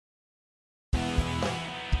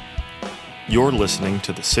You're listening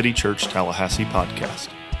to the City Church Tallahassee podcast.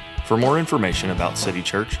 For more information about City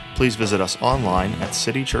Church, please visit us online at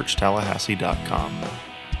citychurchtallahassee.com.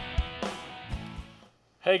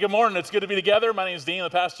 Hey, good morning. It's good to be together. My name is Dean, the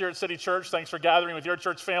pastor here at City Church. Thanks for gathering with your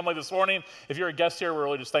church family this morning. If you're a guest here, we're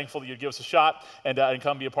really just thankful that you'd give us a shot and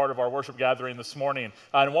come be a part of our worship gathering this morning.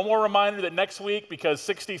 And one more reminder that next week, because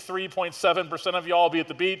 63.7% of y'all will be at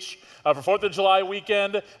the beach for 4th of July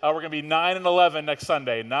weekend, we're going to be 9 and 11 next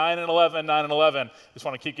Sunday. 9 and 11, 9 and 11. Just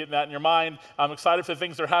want to keep getting that in your mind. I'm excited for the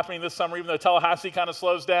things that are happening this summer, even though Tallahassee kind of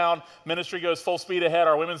slows down. Ministry goes full speed ahead.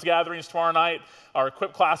 Our women's gatherings tomorrow night. Our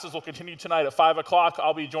equip classes will continue tonight at 5 o'clock.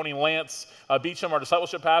 I'll be joining Lance Beecham, our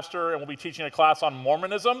discipleship pastor, and we'll be teaching a class on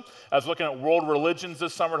Mormonism as looking at world religions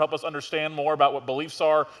this summer to help us understand more about what beliefs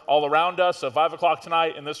are all around us. So 5 o'clock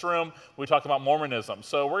tonight in this room, we talk about Mormonism.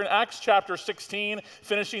 So we're in Acts chapter 16,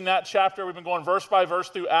 finishing that chapter. We've been going verse by verse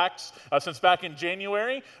through Acts since back in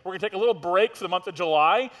January. We're going to take a little break for the month of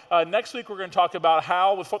July. Next week, we're going to talk about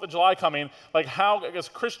how, with 4th of July coming, like how, as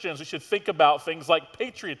Christians, we should think about things like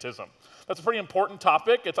patriotism. That's a pretty important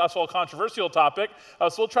topic. It's also a controversial topic.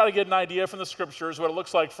 So we'll try to get an idea from the scriptures what it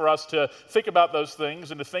looks like for us to think about those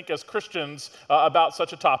things and to think as Christians about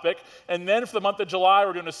such a topic. And then for the month of July,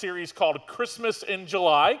 we're doing a series called Christmas in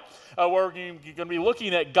July, where we're going to be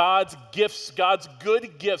looking at God's gifts, God's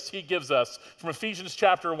good gifts he gives us from Ephesians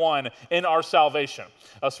chapter 1 in our salvation.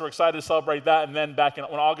 So we're excited to celebrate that. And then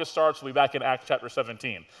when August starts, we'll be back in Acts chapter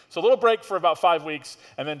 17. So a little break for about 5 weeks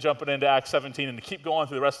and then jumping into Acts 17 and to keep going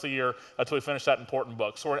through the rest of the year until we finish that important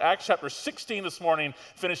book. So we're in Acts chapter 16 this morning,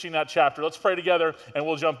 finishing that chapter. Let's pray together and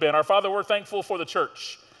we'll jump in. Our Father, we're thankful for the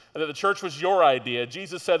church, and that the church was your idea.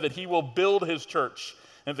 Jesus said that he will build his church,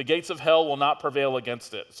 and the gates of hell will not prevail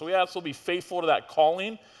against it. So we ask we'll be faithful to that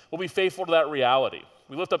calling. We'll be faithful to that reality.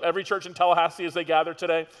 We lift up every church in Tallahassee as they gather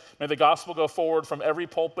today. May the gospel go forward from every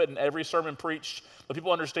pulpit and every sermon preached. Let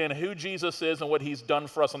people understand who Jesus is and what he's done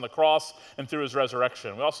for us on the cross and through his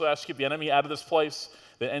resurrection. We also ask you to keep the enemy out of this place,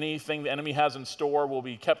 that anything the enemy has in store will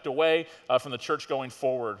be kept away from the church going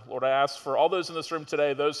forward. Lord, I ask for all those in this room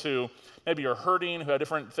today, those who maybe are hurting, who have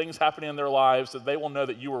different things happening in their lives, that they will know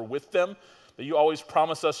that you are with them, that you always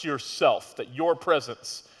promise us yourself, that your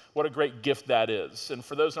presence, what a great gift that is. And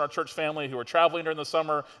for those in our church family who are traveling during the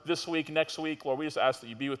summer, this week, next week, Lord, we just ask that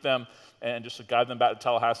you be with them and just to guide them back to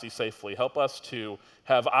Tallahassee safely. Help us to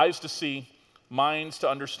have eyes to see, minds to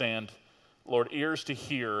understand, Lord, ears to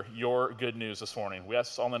hear your good news this morning. We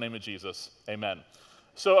ask this all in the name of Jesus. Amen.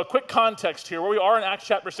 So a quick context here, where we are in Acts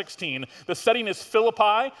chapter 16. The setting is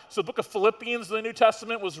Philippi. So the book of Philippians in the New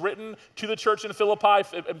Testament was written to the church in Philippi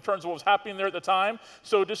in terms of what was happening there at the time.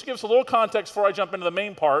 So just to give us a little context before I jump into the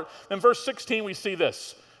main part, in verse 16 we see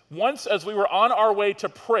this. Once as we were on our way to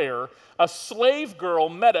prayer, a slave girl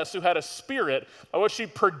met us who had a spirit by which she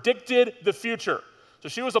predicted the future. So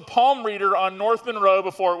she was a palm reader on North Monroe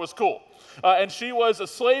before it was cool. And she was a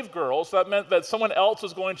slave girl, so that meant that someone else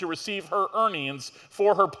was going to receive her earnings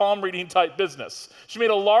for her palm reading type business. She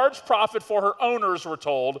made a large profit for her owners, we're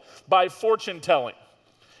told, by fortune telling.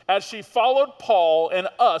 As she followed Paul and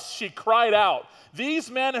us, she cried out, "These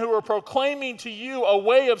men who are proclaiming to you a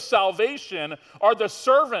way of salvation are the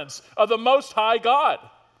servants of the Most High God." You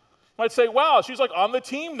might say, wow, she's like on the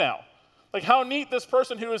team now. Like how neat this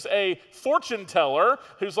person who is a fortune teller,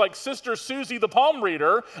 who's like Sister Susie the palm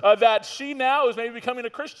reader, that she now is maybe becoming a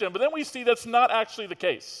Christian. But then we see that's not actually the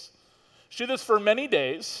case. She did this for many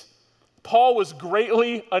days. Paul was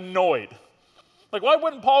greatly annoyed. Like, why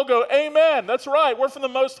wouldn't Paul go, amen, that's right, we're from the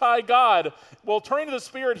Most High God. Well, turning to the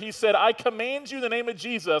Spirit, he said, I command you in the name of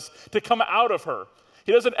Jesus to come out of her.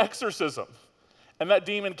 He does an exorcism. And that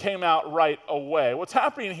demon came out right away. What's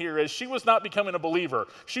happening here is she was not becoming a believer.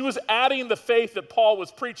 She was adding the faith that Paul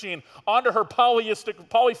was preaching onto her polytheistic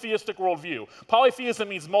worldview. Polytheism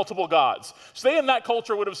means multiple gods. So they in that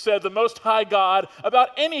culture would have said the Most High God about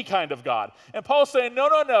any kind of God. And Paul's saying, no,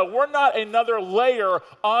 we're not another layer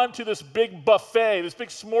onto this big buffet, this big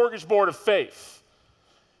smorgasbord of faith.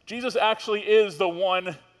 Jesus actually is the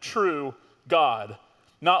one true God,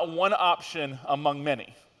 not one option among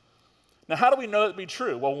many. Now, how do we know that to be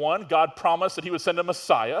true? Well, one, God promised that he would send a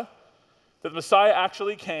Messiah, that the Messiah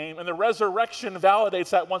actually came, and the resurrection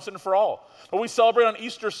validates that once and for all. What we celebrate on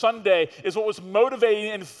Easter Sunday is what was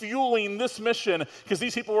motivating and fueling this mission, because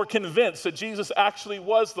these people were convinced that Jesus actually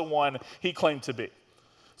was the one he claimed to be.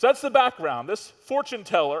 So that's the background. This fortune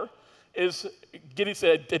teller is getting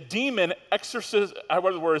a demon exorcism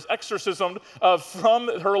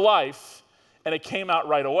from her life, and it came out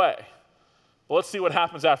right away. Well, let's see what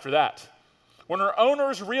happens after that. When her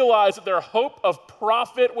owners realized that their hope of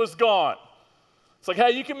profit was gone, it's like,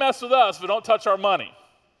 hey, you can mess with us, but don't touch our money.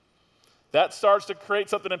 that starts to create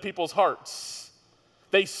something in people's hearts.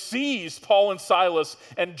 They seized Paul and Silas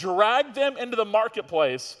and dragged them into the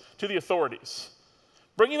marketplace to the authorities.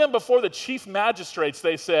 Bringing them before the chief magistrates,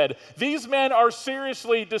 they said, "These men are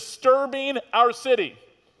seriously disturbing our city.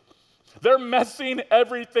 They're messing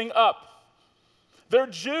everything up. They're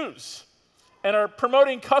Jews and are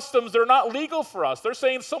promoting customs that are not legal for us. They're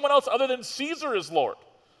saying someone else other than Caesar is Lord.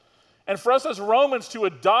 And for us as Romans to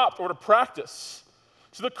adopt or to practice."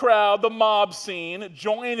 So the crowd, the mob scene,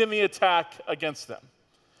 joined in the attack against them.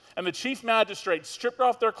 And the chief magistrate stripped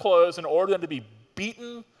off their clothes and ordered them to be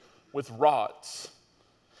beaten with rods.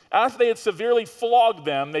 After they had severely flogged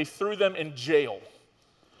them, they threw them in jail,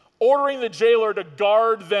 ordering the jailer to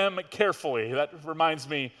guard them carefully. That reminds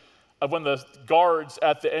me of when the guards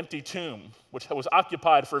at the empty tomb, which was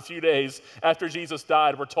occupied for a few days after Jesus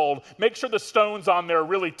died, were told, make sure the stones on there are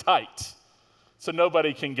really tight so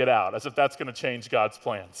nobody can get out, as if that's going to change God's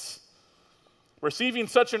plans. Receiving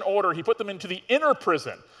such an order, he put them into the inner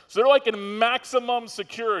prison. So they're like in maximum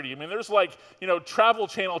security. I mean, there's like, Travel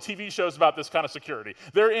Channel TV shows about this kind of security.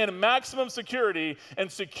 They're in maximum security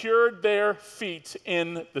and secured their feet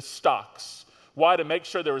in the stocks. Why? To make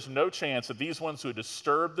sure there was no chance that these ones who had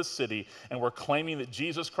disturbed the city and were claiming that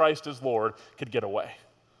Jesus Christ is Lord could get away.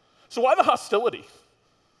 So why the hostility?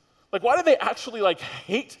 Like, why did they actually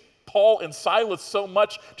hate Paul and Silas so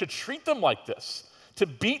much to treat them like this? To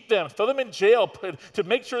beat them, throw them in jail, to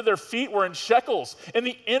make sure their feet were in shekels, in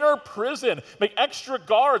the inner prison, make extra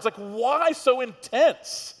guards. Like, why so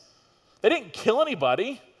intense? They didn't kill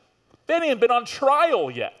anybody. They hadn't even been on trial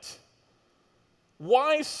yet.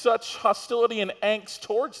 Why such hostility and angst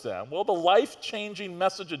towards them? Well, the life-changing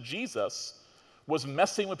message of Jesus was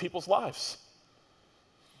messing with people's lives.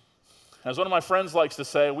 As one of my friends likes to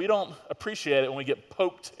say, we don't appreciate it when we get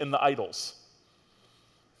poked in the idols.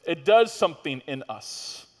 It does something in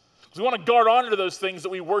us. Because we want to guard on to those things that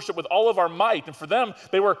we worship with all of our might. And for them,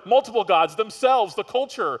 they were multiple gods themselves, the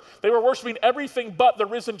culture. They were worshiping everything but the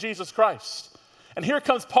risen Jesus Christ. And here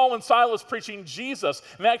comes Paul and Silas preaching Jesus,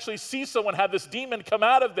 and they actually see someone have this demon come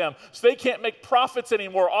out of them, so they can't make profits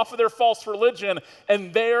anymore off of their false religion,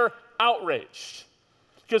 and they're outraged.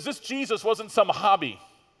 Because this Jesus wasn't some hobby,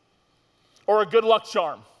 or a good luck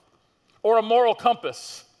charm, or a moral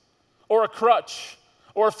compass, or a crutch,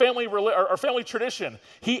 or a family tradition.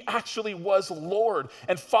 He actually was Lord,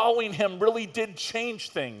 and following him really did change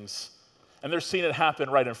things. And they're seeing it happen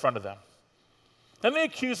right in front of them. Then they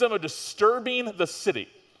accuse them of disturbing the city.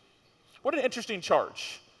 What an interesting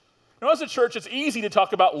charge. As a church, it's easy to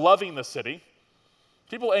talk about loving the city.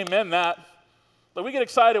 People amen that. But we get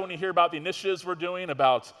excited when you hear about the initiatives we're doing,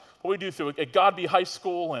 about what we do through at Godby High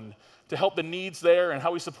School and to help the needs there, and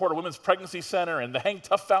how we support a women's pregnancy center and the Hang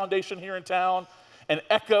Tough Foundation here in town, and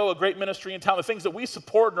Echo, a great ministry in town, the things that we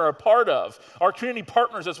support and are a part of, our community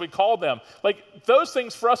partners as we call them. Those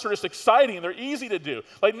things for us are just exciting. They're easy to do.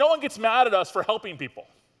 No one gets mad at us for helping people.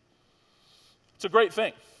 It's a great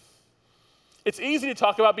thing. It's easy to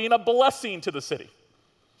talk about being a blessing to the city.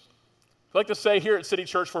 I like to say here at City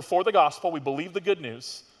Church, we're for the gospel. We believe the good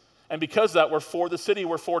news. And because of that, we're for the city.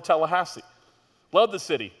 We're for Tallahassee. Love the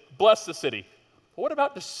city. Bless the city. But what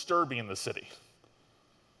about disturbing the city?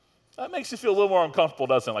 That makes you feel a little more uncomfortable,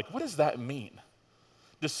 doesn't it? What does that mean?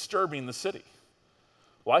 Disturbing the city.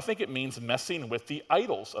 Well, I think it means messing with the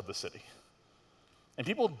idols of the city. And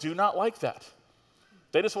people do not like that.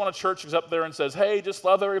 They just want a church who's up there and says, hey, just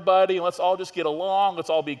love everybody, and let's all just get along, let's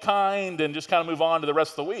all be kind, and just kind of move on to the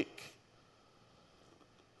rest of the week.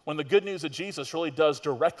 When the good news of Jesus really does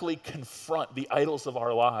directly confront the idols of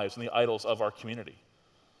our lives and the idols of our community.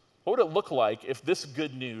 What would it look like if this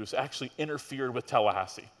good news actually interfered with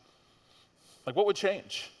Tallahassee? What would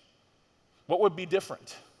change? What would be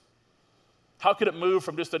different? How could it move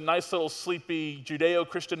from just a nice little sleepy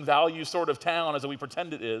Judeo-Christian value sort of town, as we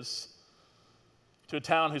pretend it is, to a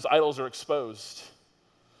town whose idols are exposed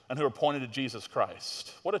and who are pointed to Jesus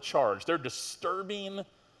Christ? What a charge. They're disturbing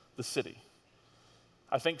the city.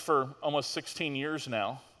 I think for almost 16 years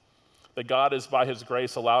now, that God has, by his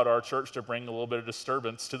grace, allowed our church to bring a little bit of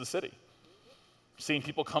disturbance to the city. Seeing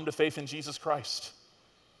people come to faith in Jesus Christ.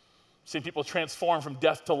 Seeing people transform from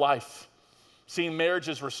death to life. Seeing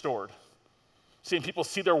marriages restored. Seeing people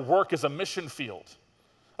see their work as a mission field.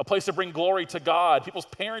 A place to bring glory to God. People's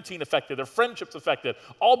parenting affected, their friendships affected.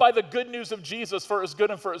 All by the good news of Jesus for his good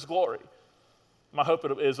and for his glory. My hope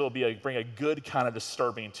is it will bring a good kind of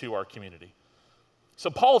disturbing to our community. So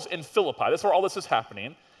Paul's in Philippi. That's where all this is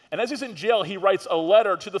happening. And as he's in jail, he writes a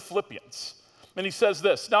letter to the Philippians. And he says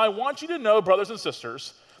this, now I want you to know, brothers and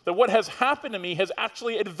sisters, that what has happened to me has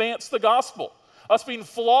actually advanced the gospel. us being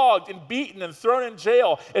flogged and beaten and thrown in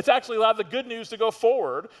jail, it's actually allowed the good news to go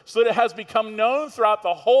forward so that it has become known throughout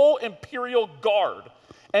the whole imperial guard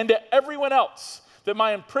and to everyone else that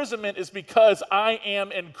my imprisonment is because I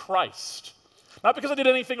am in Christ. Not because I did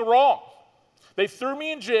anything wrong. They threw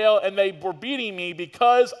me in jail and they were beating me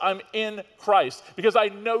because I'm in Christ, because I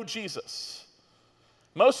know Jesus.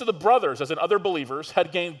 Most of the brothers, as in other believers,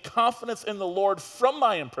 had gained confidence in the Lord from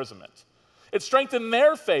my imprisonment. It strengthened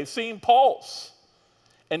their faith, seeing Paul's,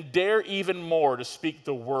 and dare even more to speak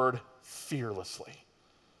the word fearlessly.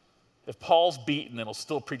 If Paul's beaten and will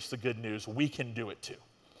still preach the good news, we can do it too.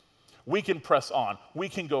 We can press on. We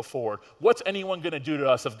can go forward. What's anyone going to do to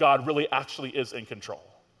us if God really actually is in control?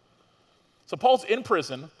 So Paul's in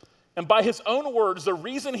prison, and by his own words, the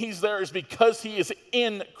reason he's there is because he is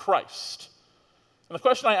in Christ. And the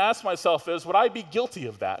question I ask myself is, would I be guilty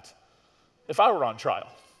of that if I were on trial?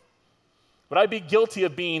 Would I be guilty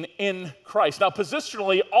of being in Christ? Now,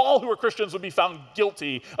 positionally, all who are Christians would be found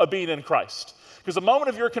guilty of being in Christ. Because the moment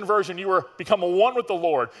of your conversion, you were become one with the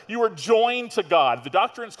Lord. You were joined to God. The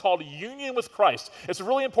doctrine is called union with Christ. It's a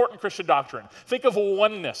really important Christian doctrine. Think of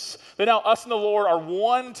oneness. That now us and the Lord are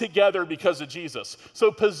one together because of Jesus.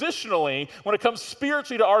 So positionally, when it comes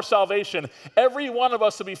spiritually to our salvation, every one of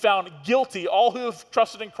us will be found guilty, all who have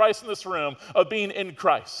trusted in Christ in this room, of being in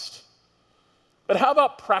Christ. But how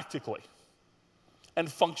about practically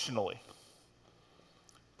and functionally?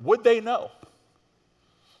 Would they know?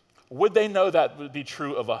 Would they know that would be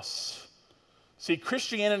true of us? See,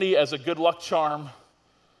 Christianity as a good luck charm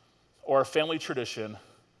or a family tradition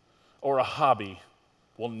or a hobby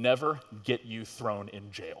will never get you thrown in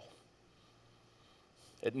jail.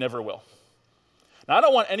 It never will. Now, I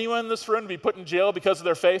don't want anyone in this room to be put in jail because of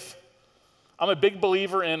their faith. I'm a big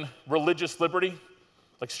believer in religious liberty,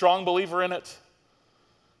 like strong believer in it.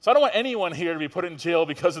 So I don't want anyone here to be put in jail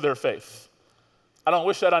because of their faith. I don't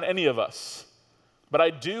wish that on any of us. But I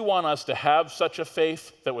do want us to have such a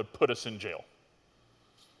faith that would put us in jail.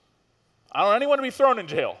 I don't want anyone to be thrown in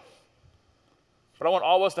jail. But I want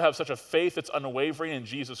all of us to have such a faith that's unwavering in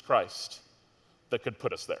Jesus Christ that could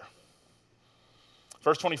put us there.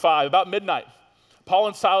 Verse 25, about midnight, Paul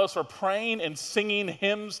and Silas were praying and singing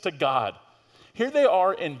hymns to God. Here they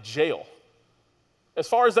are in jail. As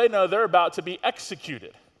far as they know, they're about to be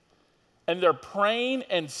executed. And they're praying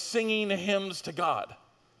and singing hymns to God.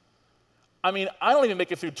 I mean, I don't even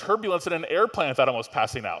make it through turbulence in an airplane without almost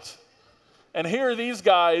passing out. And here are these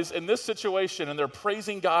guys in this situation, and they're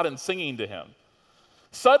praising God and singing to him.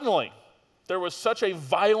 Suddenly, there was such a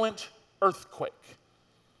violent earthquake.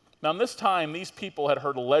 Now, in this time, these people had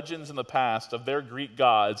heard legends in the past of their Greek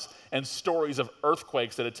gods and stories of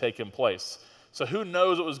earthquakes that had taken place. So who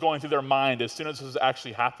knows what was going through their mind as soon as this was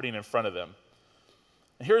actually happening in front of them.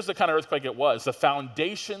 And here's the kind of earthquake it was. The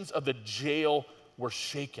foundations of the jail were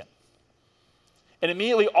shaken. And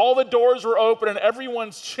immediately all the doors were open and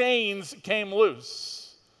everyone's chains came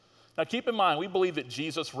loose. Now keep in mind, we believe that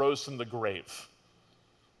Jesus rose from the grave.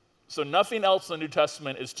 So nothing else in the New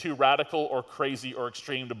Testament is too radical or crazy or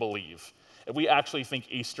extreme to believe. And we actually think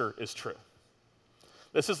Easter is true.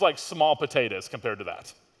 This is like small potatoes compared to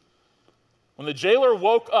that. When the jailer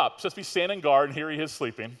woke up, supposed to be standing guard, and here he is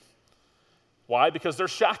sleeping. Why? Because they're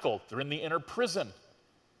shackled. They're in the inner prison.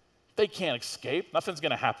 They can't escape. Nothing's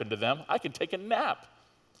going to happen to them. I can take a nap.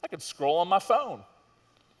 I can scroll on my phone.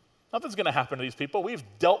 Nothing's going to happen to these people. We've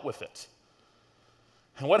dealt with it.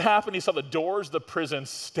 And what happened? He saw the doors of the prison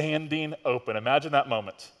standing open. Imagine that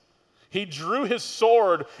moment. He drew his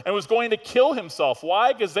sword and was going to kill himself.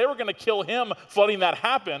 Why? Because they were going to kill him for letting that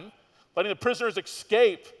happen, letting the prisoners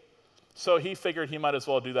escape. So he figured he might as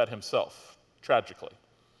well do that himself, tragically.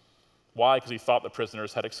 Why? Because he thought the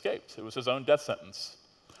prisoners had escaped. It was his own death sentence.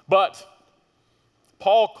 But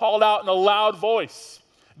Paul called out in a loud voice,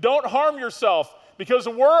 "Don't harm yourself, because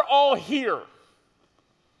we're all here."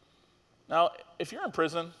 Now, if you're in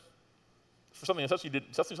prison for something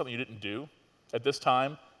you didn't do at this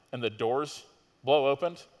time, and the doors blow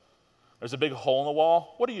open, there's a big hole in the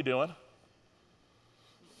wall, what are you doing?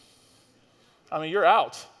 I mean, you're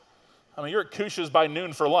out. I mean, you're at Kush's by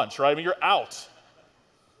noon for lunch, right? I mean, you're out.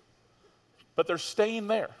 But they're staying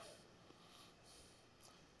there.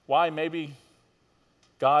 Why? Maybe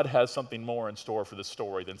God has something more in store for this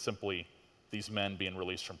story than simply these men being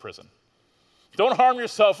released from prison. "Don't harm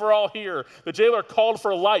yourself, we're all here." The jailer called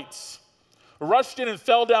for lights, rushed in and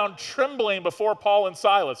fell down trembling before Paul and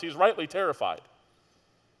Silas. He's rightly terrified.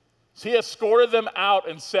 So he escorted them out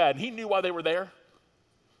and said, he knew why they were there.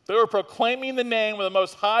 They were proclaiming the name of the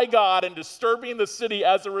Most High God and disturbing the city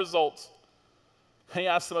as a result. And he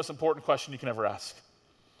asked the most important question you can ever ask.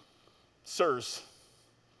 "Sirs,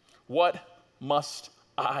 what must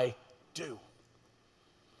I do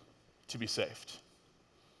to be saved?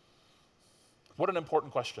 What an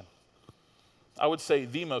important question. I would say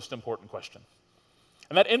the most important question.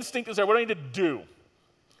 And that instinct is there. What do I need to do?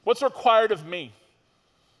 What's required of me?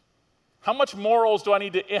 How much morals do I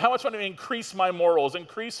need to, how much do I need to increase my morals,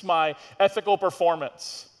 increase my ethical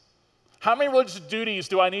performance? How many religious duties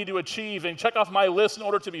do I need to achieve and check off my list in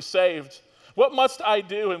order to be saved? What must I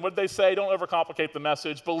do? And what did they say? Don't overcomplicate the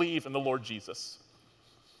message. Believe in the Lord Jesus.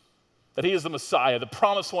 That he is the Messiah, the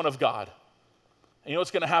promised one of God. And you know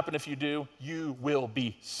what's going to happen if you do? You will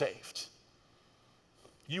be saved.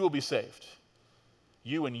 You will be saved.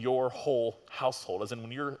 You and your whole household. As in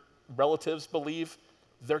when your relatives believe,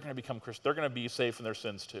 they're going to become Christians. They're going to be saved from their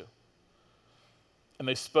sins too. And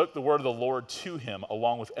they spoke the word of the Lord to him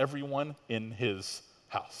along with everyone in his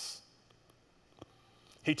house.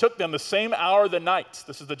 He took them the same hour of the night,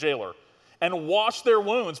 this is the jailer, and washed their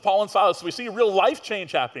wounds, Paul and Silas. So we see real life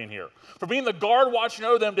change happening here. From being the guard watching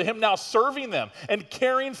over them to him now serving them and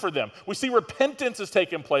caring for them. We see repentance is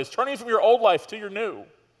taking place, turning from your old life to your new.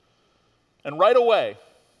 And right away,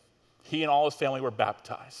 he and all his family were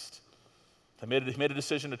baptized. He made a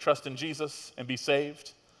decision to trust in Jesus and be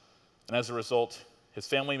saved. And as a result, his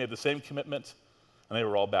family made the same commitment, and they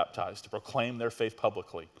were all baptized to proclaim their faith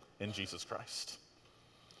publicly in Jesus Christ.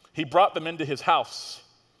 He brought them into his house,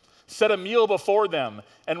 set a meal before them,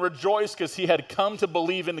 and rejoiced because he had come to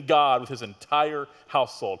believe in God with his entire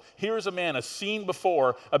household. Here's a man, a scene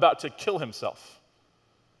before, about to kill himself.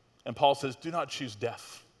 And Paul says, do not choose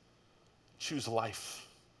death. Choose life.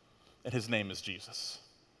 And his name is Jesus.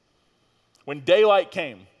 When daylight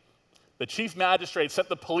came, the chief magistrate sent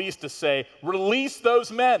the police to say, release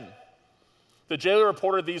those men. The jailer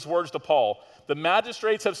reported these words to Paul. The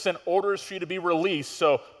magistrates have sent orders for you to be released,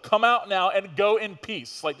 so come out now and go in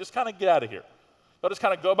peace. Like, just kind of get out of here. They'll just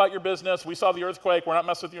kind of go about your business. We saw the earthquake. We're not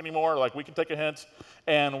messing with you anymore. Like, we can take a hint.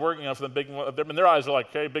 And we're, for the big, in their eyes are like,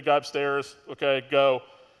 okay, big guy upstairs. Okay, go.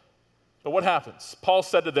 But what happens? Paul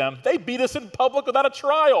said to them, they beat us in public without a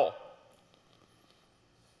trial.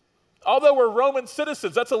 Although we're Roman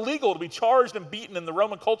citizens, that's illegal to be charged and beaten in the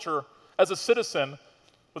Roman culture as a citizen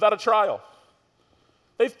without a trial.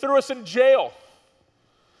 They threw us in jail.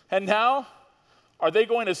 And now, are they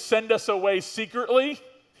going to send us away secretly?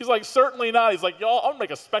 He's like, certainly not. He's like, y'all, I'm going to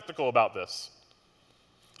make a spectacle about this.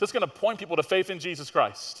 This is going to point people to faith in Jesus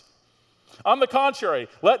Christ. On the contrary,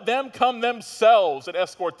 let them come themselves and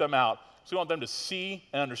escort them out. So we want them to see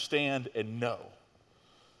and understand and know.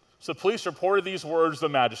 So the police reported these words to the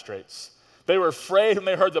magistrates. They were afraid when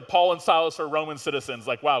they heard that Paul and Silas are Roman citizens.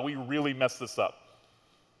 Like, wow, we really messed this up.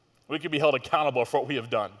 We could be held accountable for what we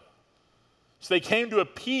have done. So they came to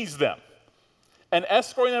appease them. And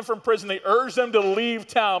escorting them from prison, they urged them to leave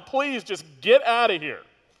town. Please just get out of here.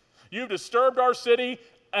 You've disturbed our city,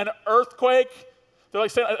 an earthquake. They're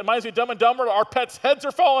like saying, it reminds me of Dumb and Dumber. Our pets' heads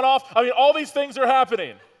are falling off. I mean, all these things are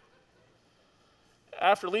happening.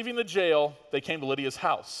 After leaving the jail, they came to Lydia's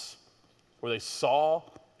house, where they saw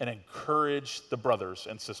and encouraged the brothers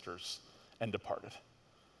and sisters and departed.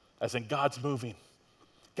 As in, God's moving.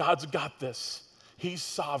 God's got this. He's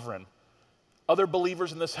sovereign. Other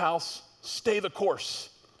believers in this house, stay the course.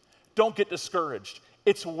 Don't get discouraged.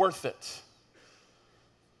 It's worth it.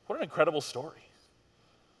 What an incredible story.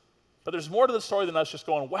 But there's more to the story than us just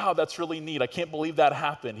going, wow, that's really neat. I can't believe that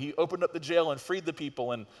happened. He opened up the jail and freed the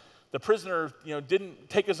people, and the prisoner, didn't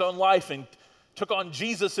take his own life and took on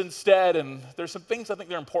Jesus instead. And there's some things I think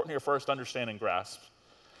they're important here for us to understand and grasp.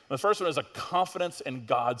 And the first one is a confidence in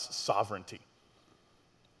God's sovereignty.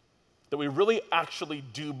 That we really actually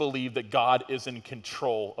do believe that God is in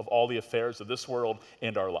control of all the affairs of this world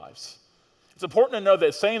and our lives. It's important to know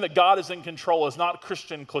that saying that God is in control is not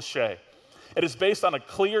Christian cliche. It is based on a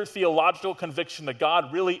clear theological conviction that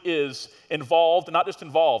God really is involved, not just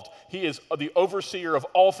involved, he is the overseer of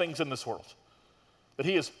all things in this world. That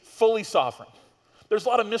he is fully sovereign. There's a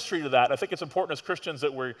lot of mystery to that. I think it's important as Christians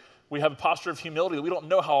that we have a posture of humility. We don't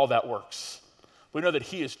know how all that works. We know that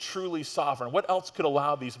he is truly sovereign. What else could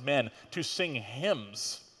allow these men to sing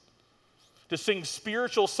hymns, to sing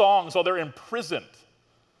spiritual songs while they're imprisoned?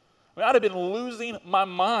 I mean, I'd have been losing my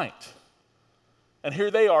mind. And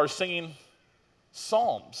here they are singing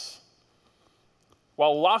psalms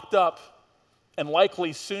while locked up and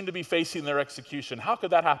likely soon to be facing their execution. How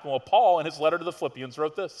could that happen? Well, Paul, in his letter to the Philippians,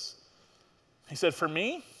 wrote this. He said, for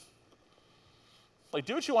me,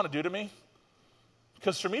 do what you want to do to me,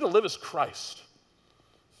 because for me to live is Christ,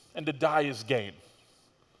 and to die is gain.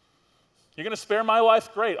 You're going to spare my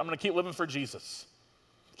life? Great. I'm going to keep living for Jesus.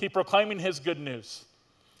 Keep proclaiming his good news.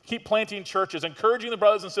 Keep planting churches, encouraging the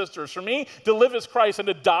brothers and sisters. For me, to live is Christ, and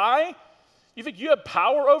to die, You think you have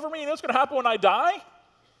power over me? You know what's going to happen when I die?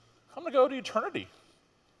 I'm going to go to eternity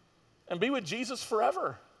and be with Jesus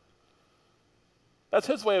forever. That's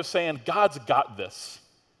his way of saying, God's got this.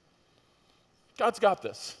 God's got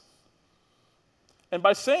this. And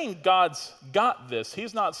by saying God's got this,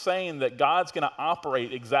 he's not saying that God's going to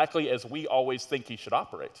operate exactly as we always think he should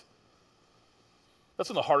operate. That's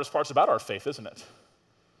one of the hardest parts about our faith, isn't it?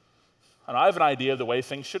 And I have an idea of the way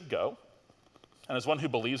things should go. And as one who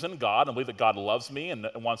believes in God and believes that God loves me and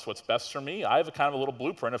wants what's best for me, I have a kind of a little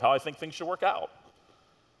blueprint of how I think things should work out.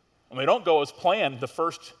 When they don't go as planned, the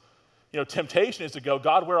first temptation is to go,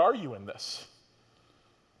 God, where are you in this?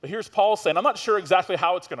 But here's Paul saying, I'm not sure exactly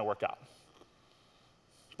how it's going to work out.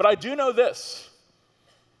 But I do know this.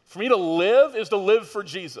 For me to live is to live for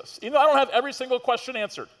Jesus. Even though I don't have every single question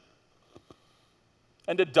answered.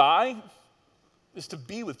 And to die is to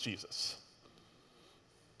be with Jesus.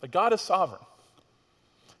 But God is sovereign.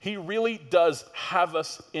 He really does have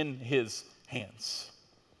us in his hands.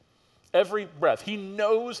 Every breath. He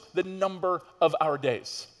knows the number of our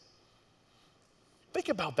days. Think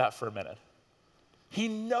about that for a minute. He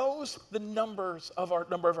knows the number of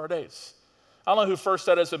our days. I don't know who first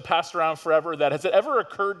said it, it's been passed around forever, that has it ever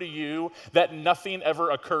occurred to you that nothing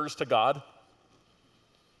ever occurs to God?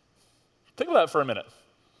 Think about that for a minute.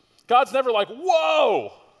 God's never like,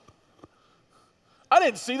 whoa, I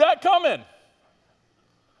didn't see that coming.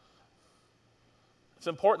 It's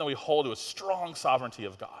important that we hold to a strong sovereignty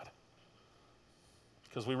of God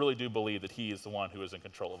because we really do believe that he is the one who is in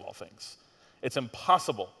control of all things. It's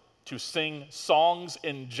impossible to sing songs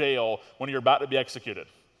in jail when you're about to be executed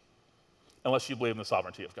unless you believe in the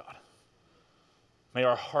sovereignty of God. May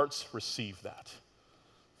our hearts receive that.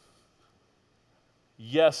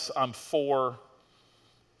 Yes, I'm for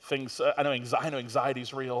things. I know anxiety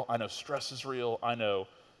is real. I know stress is real. I know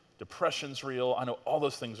depression's real. I know all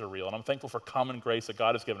those things are real. And I'm thankful for common grace that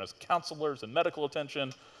God has given us counselors and medical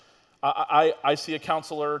attention. I see a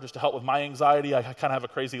counselor just to help with my anxiety. I kind of have a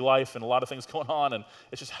crazy life and a lot of things going on, and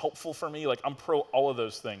it's just helpful for me. Like, I'm pro all of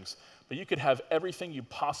those things. But you could have everything you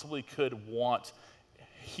possibly could want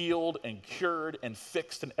healed and cured and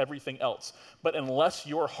fixed and everything else. But unless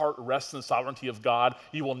your heart rests in the sovereignty of God,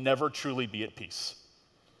 you will never truly be at peace.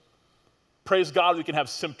 Praise God, we can have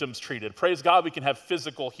symptoms treated. Praise God, we can have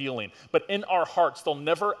physical healing. But in our hearts, they'll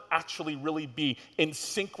never actually really be in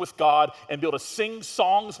sync with God and be able to sing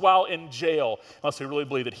songs while in jail unless we really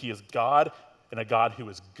believe that he is God and a God who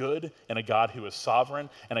is good and a God who is sovereign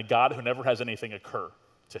and a God who never has anything occur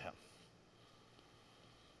to him.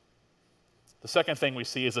 The second thing we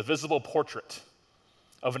see is a visible portrait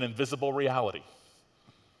of an invisible reality.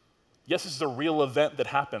 Yes, this is a real event that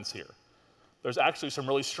happens here. There's actually some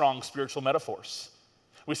really strong spiritual metaphors.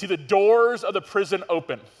 We see the doors of the prison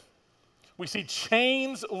open. We see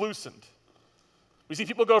chains loosened. We see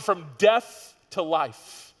people go from death to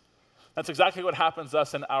life. That's exactly what happens to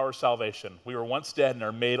us in our salvation. We were once dead and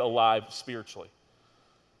are made alive spiritually.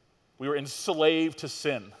 We were enslaved to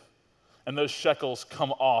sin, and those shackles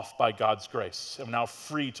come off by God's grace, and we're now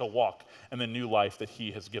free to walk in the new life that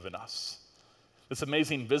he has given us. This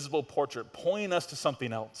amazing visible portrait pointing us to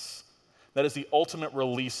something else. That is the ultimate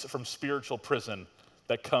release from spiritual prison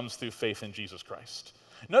that comes through faith in Jesus Christ.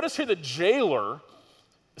 Notice here the jailer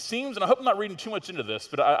seems, and I hope I'm not reading too much into this,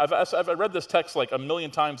 but I've read this text like a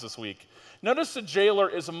million times this week. Notice the jailer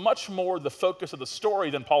is much more the focus of the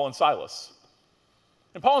story than Paul and Silas.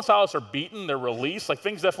 And Paul and Silas are beaten, they're released, like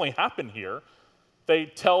things definitely happen here. They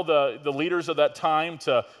tell the leaders of that time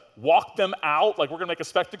to walk them out, like we're gonna make a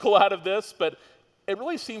spectacle out of this, but it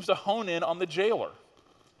really seems to hone in on the jailer.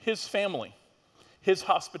 His family, his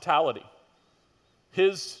hospitality,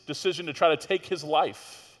 his decision to try to take his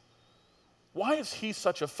life. Why is he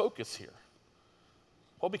such a focus here?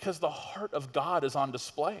 Well, because the heart of God is on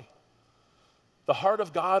display. The heart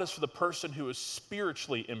of God is for the person who is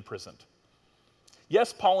spiritually imprisoned.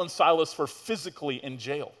 Yes, Paul and Silas were physically in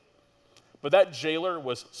jail, but that jailer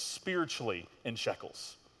was spiritually in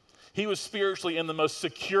shackles. He was spiritually in the most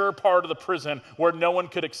secure part of the prison where no one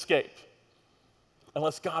could escape.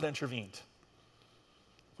 Unless God intervened.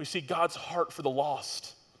 We see God's heart for the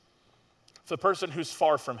lost, for the person who's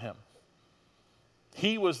far from him.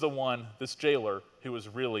 He was the one, this jailer, who was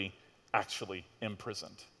really actually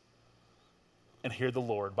imprisoned. And here the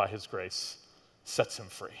Lord, by his grace, sets him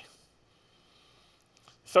free.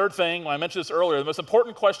 Third thing, I mentioned this earlier, the most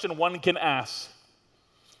important question one can ask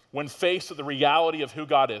when faced with the reality of who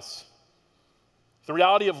God is, the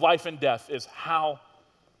reality of life and death, is how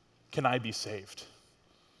can I be saved?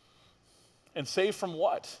 And saved from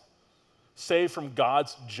what? Saved from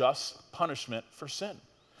God's just punishment for sin.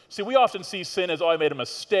 See, we often see sin as, oh, I made a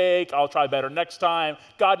mistake, I'll try better next time,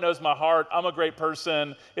 God knows my heart, I'm a great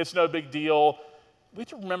person, it's no big deal. We have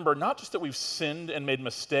to remember not just that we've sinned and made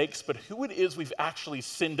mistakes, but who it is we've actually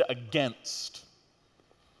sinned against.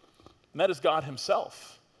 And that is God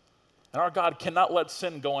himself. And our God cannot let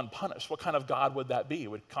sin go unpunished. What kind of God would that be?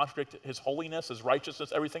 It would contradict his holiness, his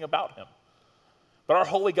righteousness, everything about him. But our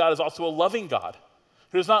holy God is also a loving God,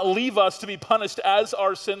 who does not leave us to be punished as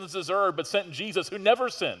our sins deserve, but sent Jesus, who never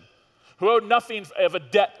sinned, who owed nothing of a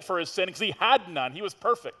debt for his sin, because he had none. He was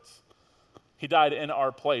perfect. He died in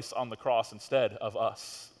our place on the cross instead of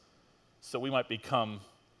us, so we might become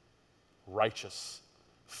righteous,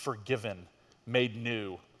 forgiven, made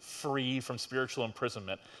new, free from spiritual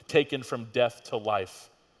imprisonment, taken from death to life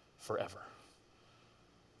forever.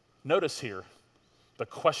 Notice here, the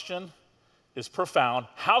question is profound.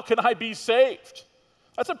 How can I be saved?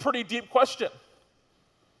 That's a pretty deep question.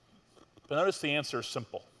 But notice the answer is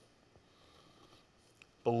simple.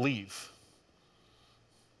 Believe.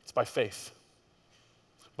 It's by faith.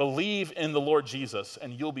 Believe in the Lord Jesus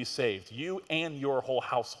and you'll be saved, you and your whole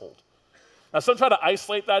household. Now, some try to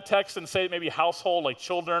isolate that text and say maybe household, like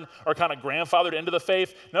children, are kind of grandfathered into the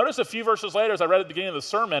faith. Notice a few verses later, as I read at the beginning of the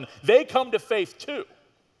sermon, they come to faith too.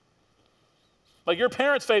 Like your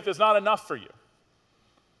parents' faith is not enough for you.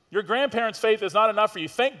 Your grandparents' faith is not enough for you.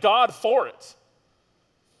 Thank God for it.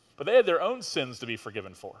 But they had their own sins to be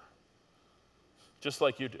forgiven for, just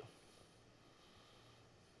like you do.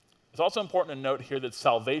 It's also important to note here that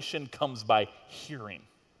salvation comes by hearing.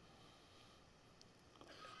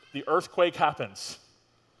 The earthquake happens.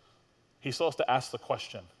 He still has to ask the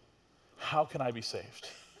question, how can I be saved?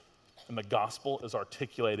 And the gospel is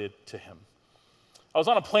articulated to him. I was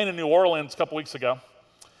on a plane in New Orleans a couple weeks ago,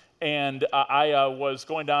 and I was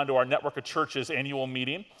going down to our network of churches annual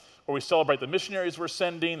meeting where we celebrate the missionaries we're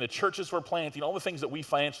sending, the churches we're planting, all the things that we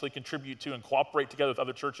financially contribute to and cooperate together with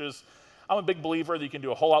other churches. I'm a big believer that you can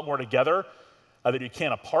do a whole lot more together than you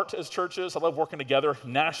can apart as churches. I love working together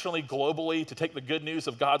nationally, globally, to take the good news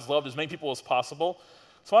of God's love to as many people as possible.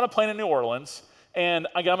 So I'm on a plane in New Orleans, and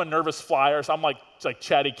I'm a nervous flyer, so I'm like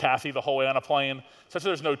chatty Cathy the whole way on a plane. Especially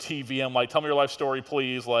there's no TV. I'm like, tell me your life story,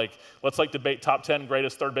 please. Like, let's debate top 10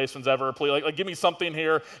 greatest third basemen ever, please. Like, give me something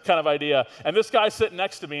here, kind of idea. And this guy's sitting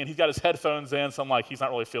next to me, and he's got his headphones in, so I'm like, he's not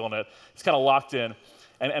really feeling it. He's kind of locked in.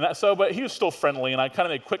 But he was still friendly, and I kind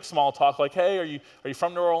of made quick small talk, like, hey, are you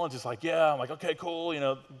from New Orleans? He's like, yeah. I'm like, okay, cool,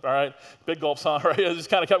 all right, big gulps, huh? Right? I just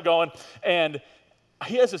kind of kept going. And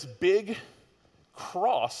he has this big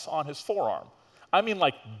cross on his forearm. I mean,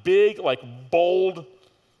 like big, like bold,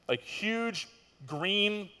 like huge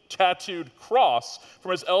green tattooed cross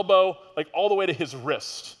from his elbow, like all the way to his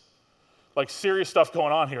wrist. Like serious stuff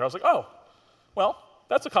going on here. I was like, oh, well,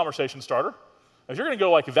 that's a conversation starter. If you're going to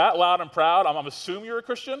go like that loud and proud, I'm assuming you're a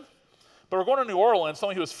Christian. But we're going to New Orleans,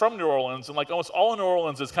 somebody who was from New Orleans, and like almost all of New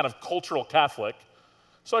Orleans is kind of cultural Catholic.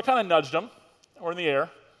 So I kind of nudged him. We're in the air.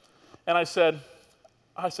 And I said,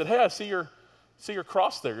 hey, I see your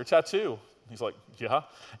cross there, your tattoo. He's like, yeah.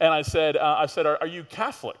 And I said, are you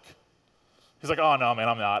Catholic? He's like, oh, no, man,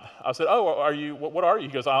 I'm not. I said, oh, are you, what are you?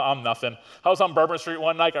 He goes, I'm nothing. I was on Bourbon Street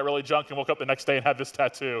one night, got really drunk, and woke up the next day and had this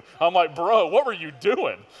tattoo. I'm like, bro, what were you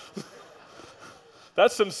doing?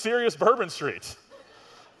 That's some serious Bourbon Street.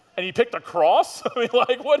 And you picked a cross? I mean,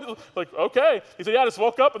 like, what? Like, okay. He said, yeah, I just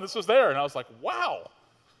woke up and this was there. And I was like, wow,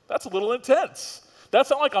 that's a little intense. That's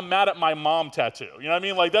not like I'm mad at my mom tattoo. You know what I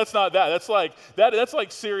mean? Like, that's not that. That's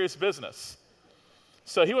like serious business.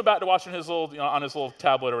 So he went back to watching his little, on his little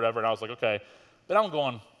tablet or whatever, and I was like, okay. Then I'm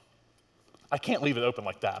going, I can't leave it open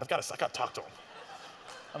like that. I got to talk to him.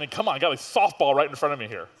 I mean, come on, I got like softball right in front of me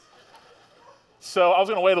here. So I was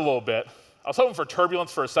going to wait a little bit. I was hoping for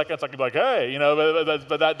turbulence for a second, so I could be like, hey,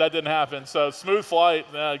 but that didn't happen. So smooth flight,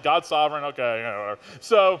 God's sovereign, okay.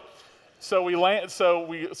 So we land.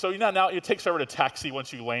 Now it takes forever to taxi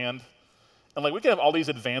once you land, and like we can have all these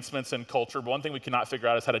advancements in culture, but one thing we cannot figure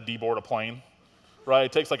out is how to deboard a plane. Right?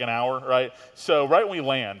 It takes like an hour, right? So right when we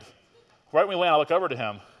land, I look over to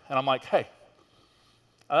him, and I'm like, hey,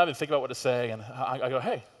 I don't even think about what to say, and I go,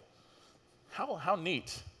 hey, how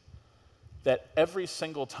neat that every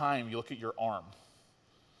single time you look at your arm,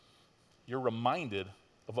 you're reminded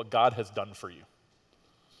of what God has done for you.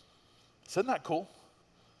 Isn't that cool?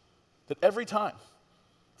 That every time,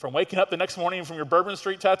 from waking up the next morning from your Bourbon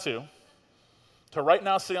Street tattoo to right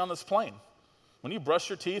now sitting on this plane, when you brush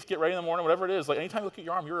your teeth, get ready in the morning, whatever it is, like anytime you look at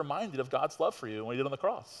your arm, you're reminded of God's love for you and what he did on the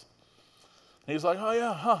cross. And he's like, oh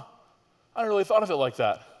yeah, huh? I never really thought of it like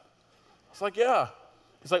that. It's like, yeah,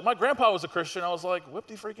 He's like, my grandpa was a Christian. I was like,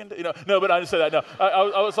 whoop-de freaking, no, but I didn't say that, no.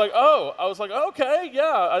 I was like, okay,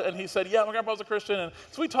 yeah. And he said, yeah, my grandpa was a Christian. And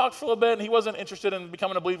so we talked for a little bit, and he wasn't interested in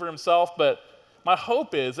becoming a believer himself, but my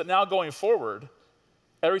hope is that now going forward,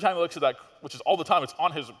 every time he looks at that, which is all the time, it's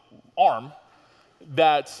on his arm,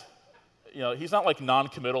 that, he's not like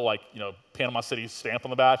non-committal, like, Panama City stamp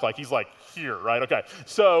on the back, like he's like here, right? Okay.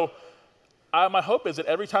 So my hope is that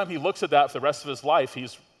every time he looks at that for the rest of his life,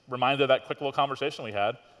 he's reminded of that quick little conversation we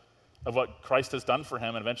had of what Christ has done for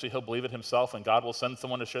him, and eventually he'll believe it himself, and God will send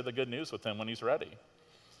someone to share the good news with him when he's ready.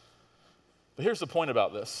 But here's the point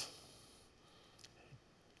about this.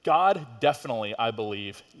 God definitely, I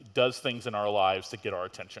believe, does things in our lives to get our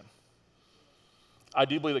attention. I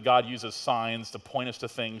do believe that God uses signs to point us to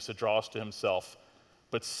things, to draw us to himself.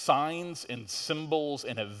 But signs and symbols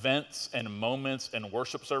and events and moments and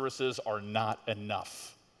worship services are not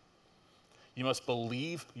enough. You must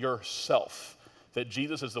believe yourself that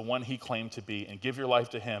Jesus is the one he claimed to be and give your life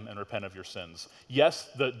to him and repent of your sins. Yes,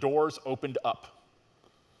 the doors opened up.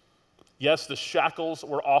 Yes, the shackles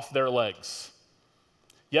were off their legs.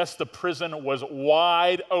 Yes, the prison was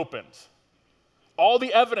wide open. All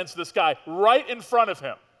the evidence of this guy right in front of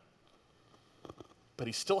him. But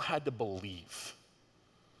he still had to believe.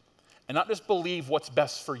 And not just believe what's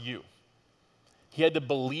best for you. He had to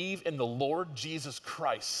believe in the Lord Jesus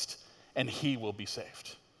Christ, and he will be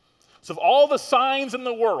saved. So if all the signs in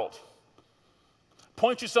the world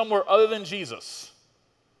point you somewhere other than Jesus,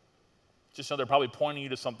 just know they're probably pointing you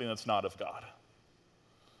to something that's not of God.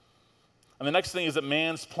 And the next thing is that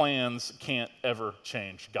man's plans can't ever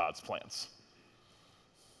change God's plans.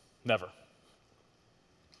 Never.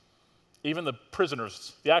 Even the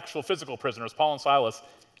prisoners, the actual physical prisoners, Paul and Silas,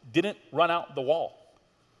 didn't run out the wall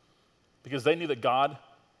because they knew that God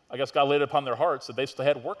laid it upon their hearts that they still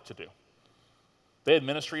had work to do. They had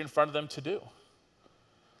ministry in front of them to do.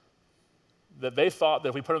 That they thought that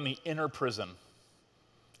if we put them in the inner prison,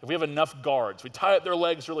 if we have enough guards, we tie up their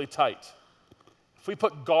legs really tight, if we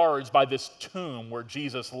put guards by this tomb where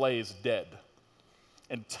Jesus lays dead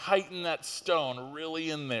and tighten that stone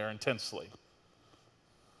really in there intensely,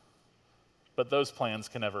 but those plans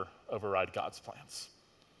can never override God's plans.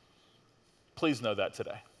 Please know that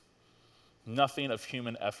today. Nothing of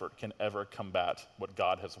human effort can ever combat what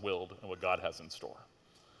God has willed and what God has in store.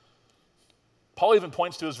 Paul even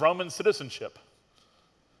points to his Roman citizenship.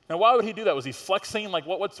 Now, why would he do that? Was he flexing? Like,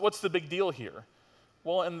 what's the big deal here?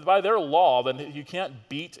 Well, and by their law, then you can't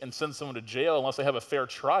beat and send someone to jail unless they have a fair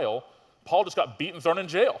trial. Paul just got beaten and thrown in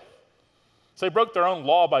jail. So they broke their own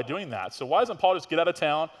law by doing that. So why doesn't Paul just get out of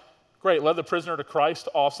town? Great, led the prisoner to Christ,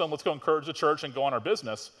 awesome. Let's go encourage the church and go on our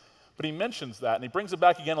business. But he mentions that, and he brings it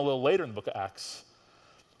back again a little later in the book of Acts.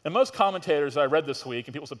 And most commentators that I read this week,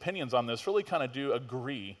 and people's opinions on this, really kind of do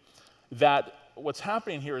agree that what's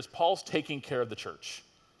happening here is Paul's taking care of the church.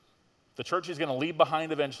 The church he's going to leave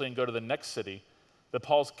behind eventually and go to the next city, that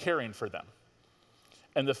Paul's caring for them.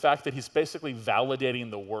 And the fact that he's basically validating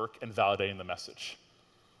the work and validating the message.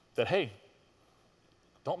 That, hey,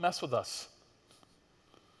 don't mess with us.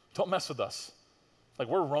 Don't mess with us. Like,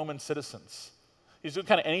 we're Roman citizens. He's doing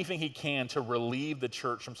kind of anything he can to relieve the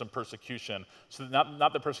church from some persecution, so that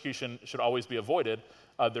not that persecution should always be avoided.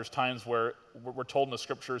 There's times where we're told in the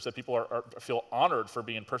scriptures that people feel honored for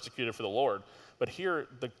being persecuted for the Lord. But here,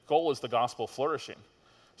 the goal is the gospel flourishing.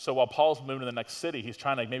 So while Paul's moving to the next city, he's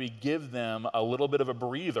trying to maybe give them a little bit of a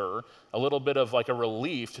breather, a little bit of like a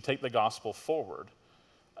relief to take the gospel forward.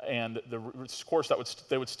 And of course,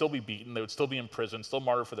 they would still be beaten, they would still be in prison, still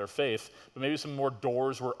martyred for their faith, but maybe some more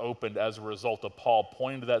doors were opened as a result of Paul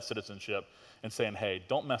pointing to that citizenship and saying, hey,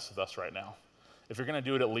 don't mess with us right now. If you're going to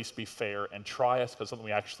do it, at least be fair and try us because something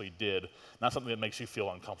we actually did, not something that makes you feel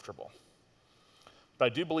uncomfortable. But I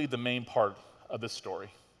do believe the main part of this story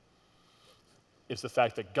is the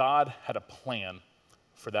fact that God had a plan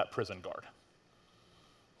for that prison guard.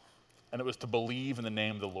 And it was to believe in the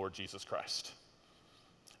name of the Lord Jesus Christ.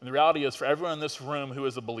 And the reality is, for everyone in this room who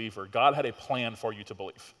is a believer, God had a plan for you to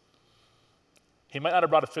believe. He might not have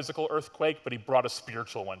brought a physical earthquake, but he brought a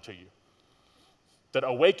spiritual one to you that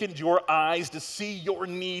awakened your eyes to see your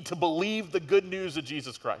need to believe the good news of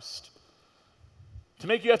Jesus Christ. To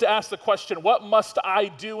make you have to ask the question, what must I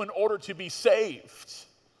do in order to be saved?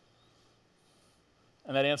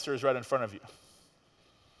 And that answer is right in front of you.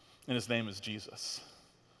 And his name is Jesus.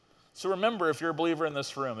 So remember, if you're a believer in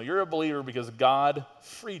this room, that you're a believer because God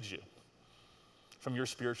freed you from your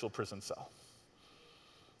spiritual prison cell.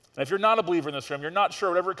 And if you're not a believer in this room, you're not sure,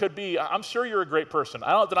 whatever it could be, I'm sure you're a great person.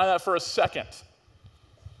 I don't deny that for a second.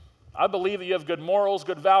 I believe that you have good morals,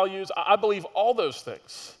 good values. I believe all those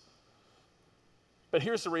things. But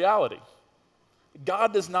here's the reality.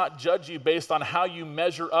 God does not judge you based on how you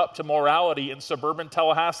measure up to morality in suburban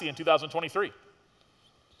Tallahassee in 2023.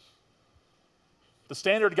 The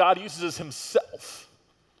standard God uses is himself.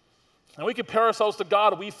 And we compare ourselves to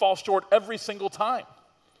God, we fall short every single time.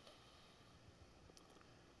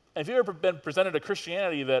 And if you've ever been presented a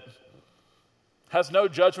Christianity that has no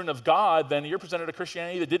judgment of God, then you're presented a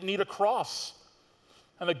Christianity that didn't need a cross.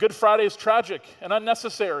 And that Good Friday is tragic and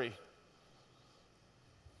unnecessary.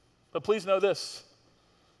 But please know this.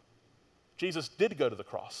 Jesus did go to the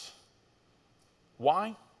cross.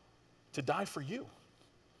 Why? To die for you.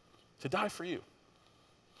 To die for you.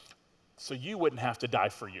 So you wouldn't have to die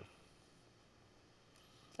for you.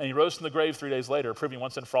 And he rose from the grave 3 days later, proving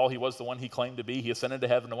once and for all he was the one he claimed to be. He ascended to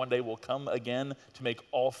heaven and one day will come again to make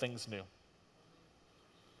all things new.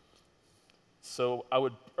 So I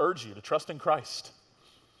would urge you to trust in Christ.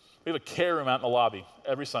 We have a care room out in the lobby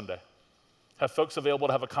every Sunday. Have folks available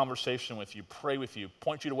to have a conversation with you, pray with you,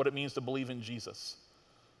 point you to what it means to believe in Jesus,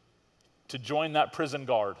 to join that prison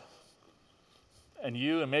guard. And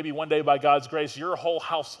you, and maybe one day by God's grace, your whole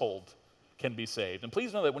household can be saved. And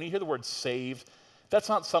please know that when you hear the word saved, that's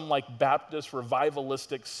not some like Baptist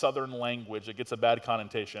revivalistic Southern language that gets a bad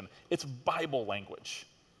connotation. It's Bible language.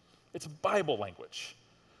 It's Bible language.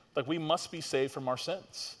 Like we must be saved from our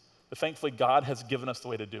sins. But thankfully, God has given us the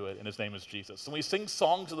way to do it, and his name is Jesus. And we sing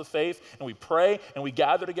songs of the faith, and we pray, and we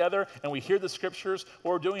gather together, and we hear the scriptures.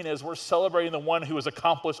 What we're doing is we're celebrating the one who has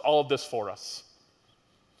accomplished all of this for us.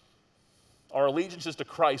 Our allegiance is to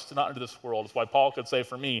Christ, not into this world. It's why Paul could say,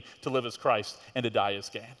 for me, to live is Christ, and to die is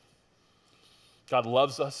gain. God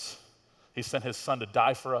loves us. He sent his son to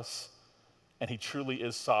die for us, and he truly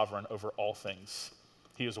is sovereign over all things.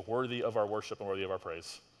 He is worthy of our worship and worthy of our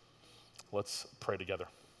praise. Let's pray together.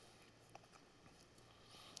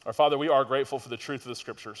 Our Father, we are grateful for the truth of the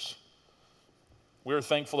scriptures. We are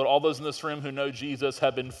thankful that all those in this room who know Jesus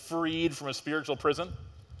have been freed from a spiritual prison.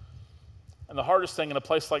 And the hardest thing in a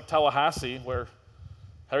place like Tallahassee, where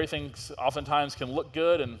everything oftentimes can look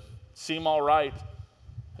good and seem all right,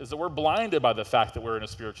 is that we're blinded by the fact that we're in a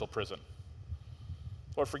spiritual prison.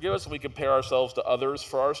 Lord, forgive us when we compare ourselves to others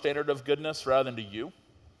for our standard of goodness rather than to you.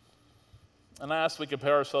 And I ask we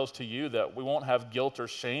compare ourselves to you that we won't have guilt or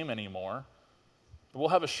shame anymore, but we'll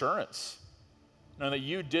have assurance, knowing that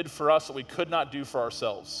you did for us what we could not do for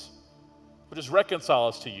ourselves, which is reconcile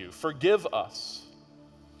us to you, forgive us.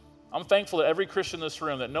 I'm thankful that every Christian in this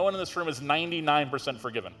room, that no one in this room is 99%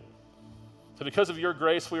 forgiven. So because of your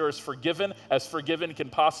grace, we are as forgiven can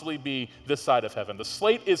possibly be this side of heaven. The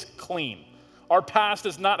slate is clean. Our past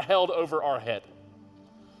is not held over our head.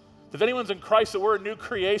 If anyone's in Christ, that we're a new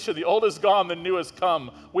creation, the old is gone, the new has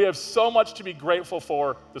come. We have so much to be grateful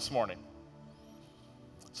for this morning.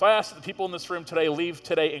 So I ask that the people in this room today leave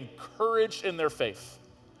today encouraged in their faith,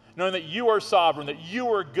 knowing that you are sovereign, that you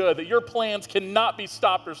are good, that your plans cannot be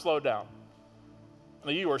stopped or slowed down, and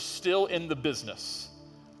that you are still in the business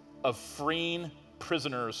of freeing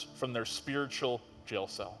prisoners from their spiritual jail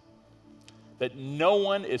cell. That no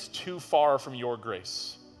one is too far from your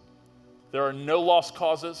grace. There are no lost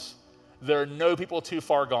causes. There are no people too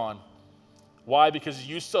far gone. Why? Because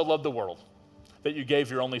you so loved the world that you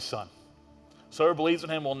gave your only son. So whoever believes in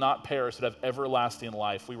him will not perish but have everlasting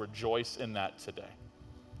life. We rejoice in that today.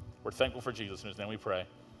 We're thankful for Jesus. In his name we pray.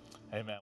 Amen.